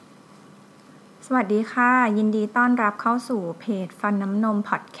สวัสดีค่ะยินดีต้อนรับเข้าสู่เพจฟันน้ำนม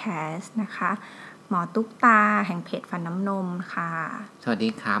พอดแคสต์นะคะหมอตุ๊กตาแห่งเพจฟันน้ำนมค่ะสวัสดี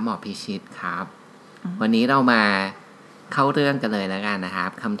ครับหมอพิชิตครับวันนี้เรามาเข้าเรื่องกันเลยแล้วกันนะครับ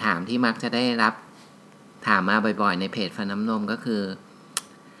คำถามที่มักจะได้รับถามมาบ่อยๆในเพจฟันน้ำนมก็คือ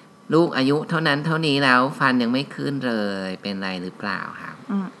ลูกอายุเท่านั้นเท่านี้แล้วฟันยังไม่ขึ้นเลยเป็นไรหรือเปล่าครับ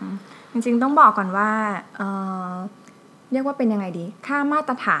จริงๆต้องบอกก่อนว่าเรียกว่าเป็นยังไงดีค่ามาต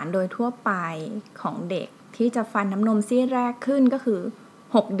รฐานโดยทั่วไปของเด็กที่จะฟันน้ำนมซี่แรกขึ้นก็คือ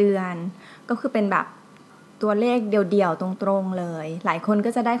6เดือนก็คือเป็นแบบตัวเลขเดี่ยวๆตรงๆเลยหลายคนก็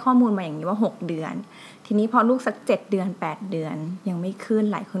จะได้ข้อมูลมาอย่างนี้ว่า6เดือนทีนี้พอลูกสัก7เดือน8เดือนยังไม่ขึ้น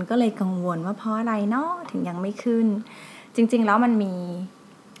หลายคนก็เลยกังวลว่าเพราะอะไรเนาะถึงยังไม่ขึ้นจริงๆแล้วมันมี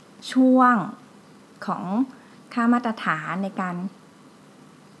ช่วงของค่ามาตรฐานในการ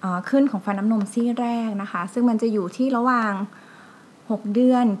ขึ้นของฟันน้ำนมซี่แรกนะคะซึ่งมันจะอยู่ที่ระหว่าง6เดื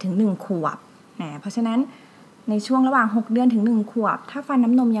อนถึง1ขวบนะเพราะฉะนั้นในช่วงระหว่าง6เดือนถึง1ขวบถ้าฟัน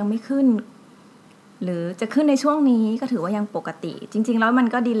น้ำนมยังไม่ขึ้นหรือจะขึ้นในช่วงนี้ก็ถือว่ายังปกติจริงๆแล้วมัน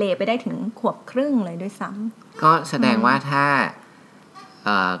ก็ดีเลย์ไปได้ถึงขวบครึ่งเลยด้วยซ้ำก็แสดงว่าถ้า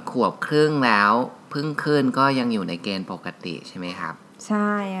ขวบครึ่งแล้วเพิ่งขึ้นก็ยังอยู่ในเกณฑ์ปกติใช่ไหมครับใ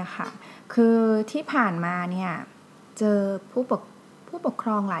ช่ค่ะคือที่ผ่านมาเนี่ยเจอผู้ปกค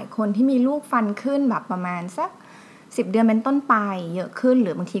รองหลายคนที่มีลูกฟันขึ้นแบบประมาณสัก10เดือนเป็นต้นไปเยอะขึ้นห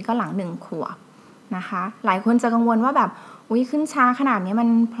รือบางทีก็หลัง1ขวบนะคะหลายคนจะกังวลว่าแบบอุ๊ยขึ้นช้าขนาดนี้มัน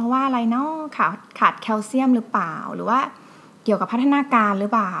เพราะว่าอะไรเนาะขาดแคลเซียมหรือเปล่าหรือว่าเกี่ยวกับพัฒนาการหรื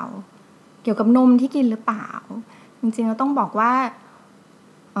อเปล่าเกี่ยวกับนมที่กินหรือเปล่าจริงๆเราต้องบอกว่า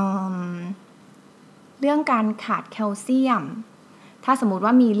เรื่องการขาดแคลเซียมถ้าสมมุติว่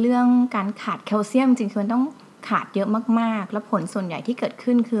ามีเรื่องการขาดแคลเซียมจริงๆคือต้องขาดเยอะมากๆแล้วผลส่วนใหญ่ที่เกิด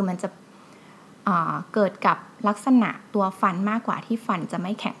ขึ้นคือมันจะเกิดกับลักษณะตัวฟันมากกว่าที่ฟันจะไ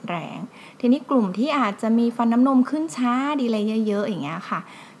ม่แข็งแรงทีนี้กลุ่มที่อาจจะมีฟันน้ำนมขึ้นช้าดีเลยเยอะๆอย่างเงี้ยค่ะ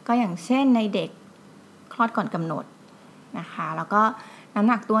ก็อย่างเช่นในเด็กคลอดก่อนกำหนดนะคะแล้วก็น้ำ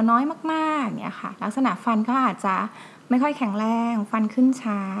หนักตัวน้อยมากๆเนี่ยค่ะลักษณะฟันก็อาจจะไม่ค่อยแข็งแรงฟันขึ้น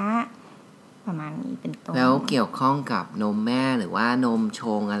ช้าประมาณนี้เป็นต้นแล้วเกี่ยวข้องกับนมแม่หรือว่านมช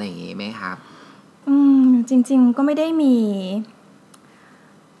งอะไรอย่างงี้ไหมครับจริงๆก็ไม่ได้มี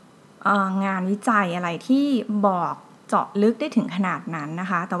งานวิจัยอะไรที่บอกเจาะลึกได้ถึงขนาดนั้นนะ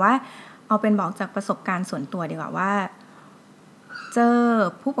คะแต่ว่าเอาเป็นบอกจากประสบการณ์ส่วนตัวดีกว่าว่าเจอ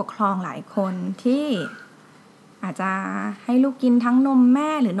ผู้ปกครองหลายคนที่อาจจะให้ลูกกินทั้งนมแม่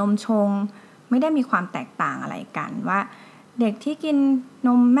หรือนมชงไม่ได้มีความแตกต่างอะไรกันว่าเด็กที่กินน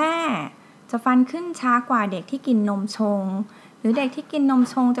มแม่จะฟันขึ้นช้ากว่าเด็กที่กินนมชงหรือเด็กที่กินนม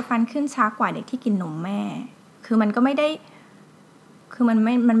ชงจะฟันขึ้นช้ากว่าเด็กที่กินนมแม่คือมันก็ไม่ได้คือมัน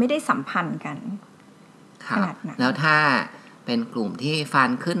ไม่ได้สัมพันธ์กันขนาดนั้นแล้วถ้าเป็นกลุ่มที่ฟัน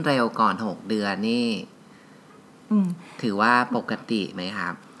ขึ้นเร็วก่อน6เดือนนี่ถือว่าปกติไหมครั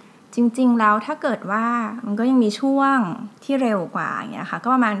บจริงๆแล้วถ้าเกิดว่ามันก็ยังมีช่วงที่เร็วกว่าอย่างเงี้ยค่ะก็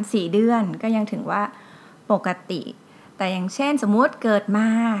ประมาณ4เดือนก็ยังถือว่าปกติแต่อย่างเช่นสมมุติเกิดมา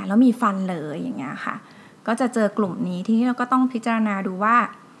แล้วมีฟันเลยอย่างเงี้ยค่ะก็จะเจอกลุ่มนี้ที่เราก็ต้องพิจารณาดูว่า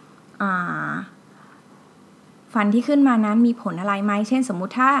ฟันที่ขึ้นมานั้นมีผลอะไรไหมเช่นสมมุ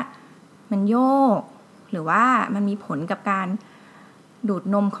ติถ้ามันโยกหรือว่ามันมีผลกับการดูด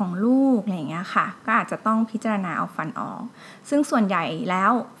นมของลูกอะไรอย่างเงี้ยค่ะก็อาจจะต้องพิจารณาเอาฟันออกซึ่งส่วนใหญ่แล้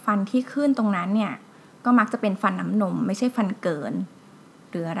วฟันที่ขึ้นตรงนั้นเนี่ยก็มักจะเป็นฟันน้ำนมไม่ใช่ฟันเกิน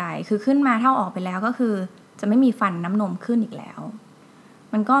หรืออะไรคือขึ้นมาเท่าออกไปแล้วก็คือจะไม่มีฟันน้ำนมขึ้นอีกแล้ว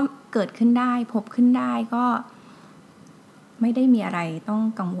มันก็เกิดขึ้นได้พบขึ้นได้ก็ไม่ได้มีอะไรต้อง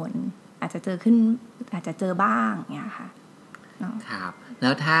กังวลอาจจะเจอบ้างเนี่ยค่ะครับแล้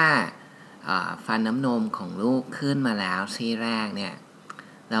วถ้าฟันน้ำนมของลูกขึ้นมาแล้วซี่แรกเนี่ย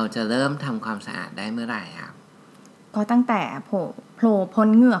เราจะเริ่มทำความสะอาดได้เมื่อไหร่ครับก็ตั้งแต่โผล่พ้น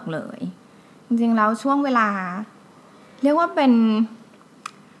เหงือกเลยจริงๆแล้วช่วงเวลาเรียกว่าเป็น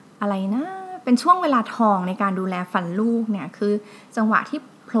อะไรนะเป็นช่วงเวลาทองในการดูแลฟันลูกเนี่ยคือจังหวะที่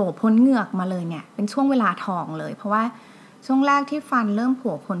โผล่พ้นเหงือกมาเลยเนี่ยเป็นช่วงเวลาทองเลยเพราะว่าช่วงแรกที่ฟันเริ่มโผ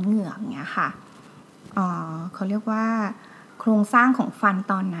ล่พ้นเหงือกเนี่ยค่ะเขาเรียกว่าโครงสร้างของฟัน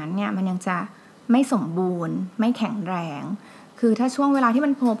ตอนนั้นเนี่ยมันยังจะไม่สมบูรณ์ไม่แข็งแรงคือถ้าช่วงเวลาที่มั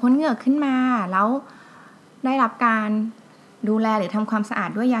นโผล่พ้นเหงือกขึ้นมาแล้วได้รับการดูแลหรือทำความสะอาด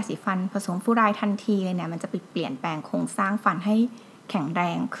ด้วยยาสีฟันผสมฟลูอไรด์ทันทีเลยเนี่ยมันจะไปเปลี่ยนแปลงโครงสร้างฟันให้แข็งแร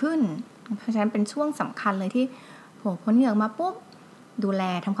งขึ้นเพราะฉะนั้นเป็นช่วงสำคัญเลยที่โผล่พ้นเหงือกมาปุ๊บดูแล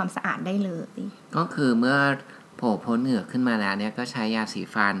ทำความสะอาดได้เลยก็คือเมื่อโผล่พ้นเหงือกขึ้นมาแล้วเนี่ยก็ใช้ยาสี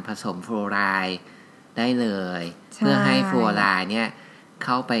ฟันผสมฟลูอไรด์ได้เลยเพื่อให้ฟลูอไรด์เนี่ยเ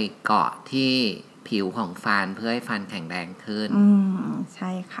ข้าไปเกาะที่ผิวของฟันเพื่อให้ฟันแข็งแรงขึ้น ใ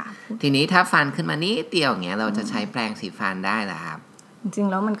ช่ค่ะทีนี้ถ้าฟันขึ้นมานิดเดียวอย่างเงี้ยเราจะใช้แปรงสีฟันได้เหรอครับจริงๆ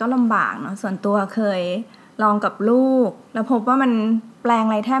แล้วมันก็ลำบากเนาะส่วนตัวเคยลองกับลูกแล้วพบว่ามันแปรงอ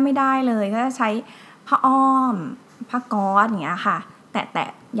ะไรแทบไม่ได้เลยก็จะใช้ผ้าอ้อมผ้าก๊อซอย่างเงี้ยค่ะแตะ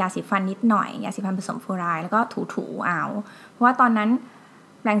ยาสีฟันนิดหน่อยยาสีฟันผสมฟลูอไรด์แล้วก็ถูๆเอาเพราะว่าตอนนั้น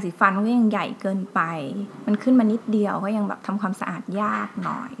แปรงสีฟันมันก็ยังใหญ่เกินไปมันขึ้นมานิดเดียวก็ยังแบบทำความสะอาดยากห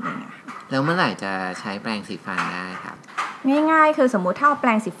น่อยอะไรเงี้ยค่ะแล้วเมื่อไหร่จะใช้แปรงสีฟันได้ครับง่ายๆคือสมมุติถ้าเอาแปร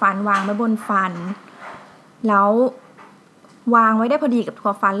งสีฟันวางไว้บนฟันแล้ววางไว้ได้พอดีกับตั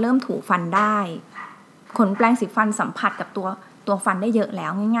วฟันเริ่มถูฟันได้ขนแปรงสีฟันสัมผัสกับตัวฟันได้เยอะแล้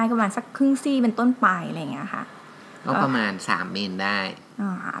วง่ายๆก็ประมาณสักครึ่งซี่เป็นต้นไปอะไรอย่างเงี้ยค่ะก็ประมาณ3 มิลได้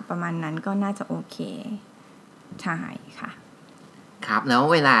ประมาณนั้นก็น่าจะโอเคใช่ค่ะครับแล้ว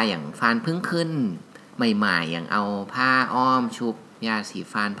เวลาอย่างฟันเพิ่งขึ้นใหม่ๆอย่างเอาผ้าอ้อมชุบยาสี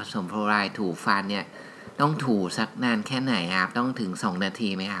ฟันผสมฟลูอไรด์ถูฟันเนี่ยต้องถูสักนานแค่ไหนครับต้องถึง2 นาที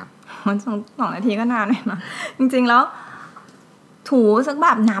ไหมครับ2 นาทีก็นานเลยนะจริงๆแล้วถูสักแบ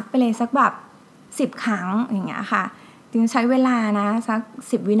บนับไปเลยสักแบบ10 ครั้งอย่างเงี้ยค่ะจริงใช้เวลานะสัก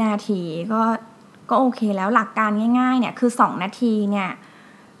10 วินาทีก็โอเคแล้วหลักการง่ายๆเนี่ยคือ2 นาทีเนี่ย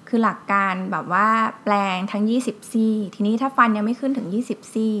คือหลักการแบบว่าแปลงทั้ง20ซี่ทีนี้ถ้าฟันยังไม่ขึ้นถึง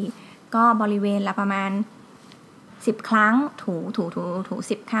20ซี่ก็บริเวณละประมาณ10 ครั้งถู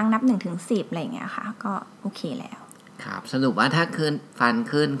10 ครั้งนับ1 ถึง 10อะไรอย่างเงี้ยค่ะก็โอเคแล้วครับสรุปว่าถ้าขึ้นฟัน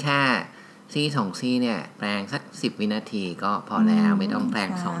ขึ้นแค่ซี่2ซี่เนี่ยแปรงสัก10 วินาทีก็พอแล้วไม่ต้องแปรง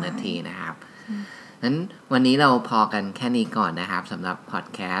2 นาทีนะครับงั้นวันนี้เราพอกันแค่นี้ก่อนนะครับสำหรับพอด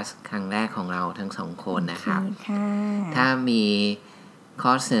แคสต์ครั้งแรกของเราทั้ง2 คนนะครับถ้ามีข้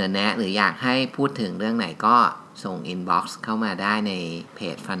อเสนอแนะหรืออยากให้พูดถึงเรื่องไหนก็ส่งอินบ็อกซ์เข้ามาได้ในเพ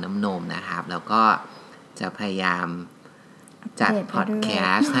จฟันน้ำนมนะครับแล้วก็จะพยายามจัดพอดแค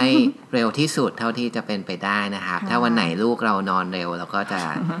สต์ให้เร็วที่สุดเท่าที่จะเป็นไปได้นะครับถ้าวันไหนลูกเรานอนเร็วเราก็จะ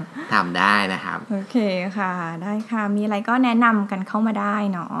ทำได้นะครับโอเคค่ะได้ค่ะมีอะไรก็แนะนำกันเข้ามาได้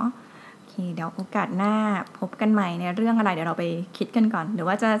เนาะโอเคเดี๋ยวโอกาสหน้าพบกันใหม่ในเรื่องอะไรเดี๋ยวเราไปคิดกันก่อนหรือ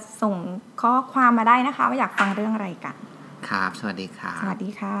ว่าจะส่งข้อความมาได้นะคะว่าอยากฟังเรื่องอะไรกันครับสวัสดีครับสวัสดี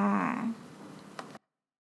ค่ะ